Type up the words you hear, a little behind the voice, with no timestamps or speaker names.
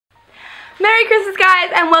Merry Christmas guys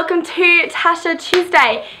and welcome to Tasha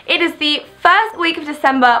Tuesday. It is the first week of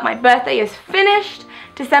December, my birthday is finished,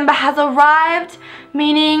 December has arrived,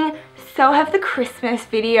 meaning so have the Christmas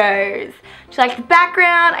videos. Do you like the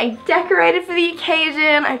background? I decorated for the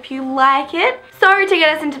occasion, I hope you like it. So to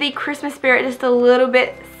get us into the Christmas spirit just a little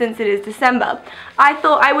bit since it is December, I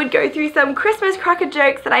thought I would go through some Christmas cracker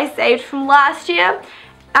jokes that I saved from last year,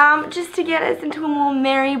 just to get us into a more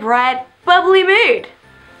merry, bright, bubbly mood.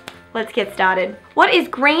 Let's get started. What is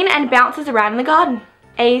green and bounces around in the garden?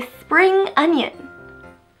 A spring onion.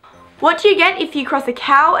 What do you get if you cross a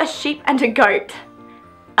cow, a sheep and a goat?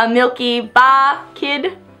 A milky bar,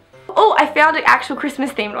 kid. Oh, I found an actual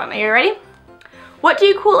Christmas themed one. Are you ready? What do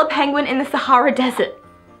you call a penguin in the Sahara Desert?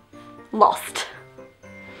 Lost.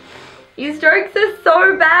 These jokes are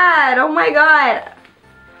so bad. Oh my god.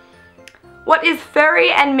 What is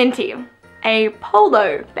furry and minty? A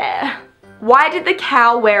polo bear. Why did the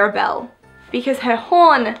cow wear a bell? Because her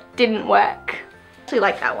horn didn't work. I actually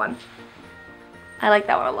like that one. I like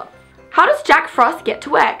that one a lot. How does Jack Frost get to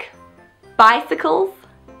work? Bicycles?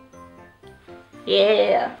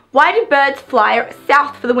 Yeah. Why do birds fly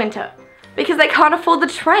south for the winter? Because they can't afford the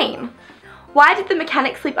train. Why did the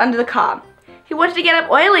mechanic sleep under the car? He wanted to get up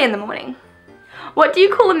early in the morning. What do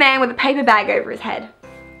you call a man with a paper bag over his head?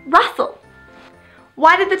 Russell.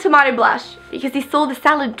 Why did the tomato blush? Because he saw the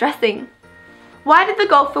salad dressing. Why did the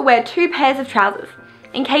golfer wear 2 pairs of trousers?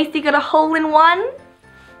 In case he got a hole in one?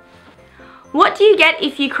 What do you get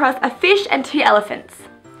if you cross a fish and 2 elephants?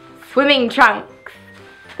 Swimming trunks.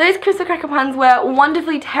 Those Christmas cracker puns were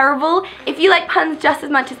wonderfully terrible. If you like puns just as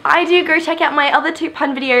much as I do, go check out my other 2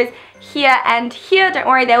 pun videos here and here. Don't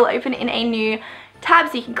worry, they will open in a new tab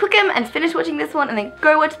so you can click them and finish watching this one and then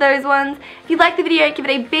go watch those ones. If you liked the video, give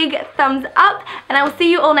it a big thumbs up and I will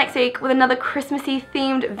see you all next week with another Christmassy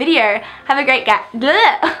themed video. Have a great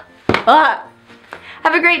Have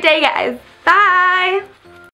a great day guys. Bye!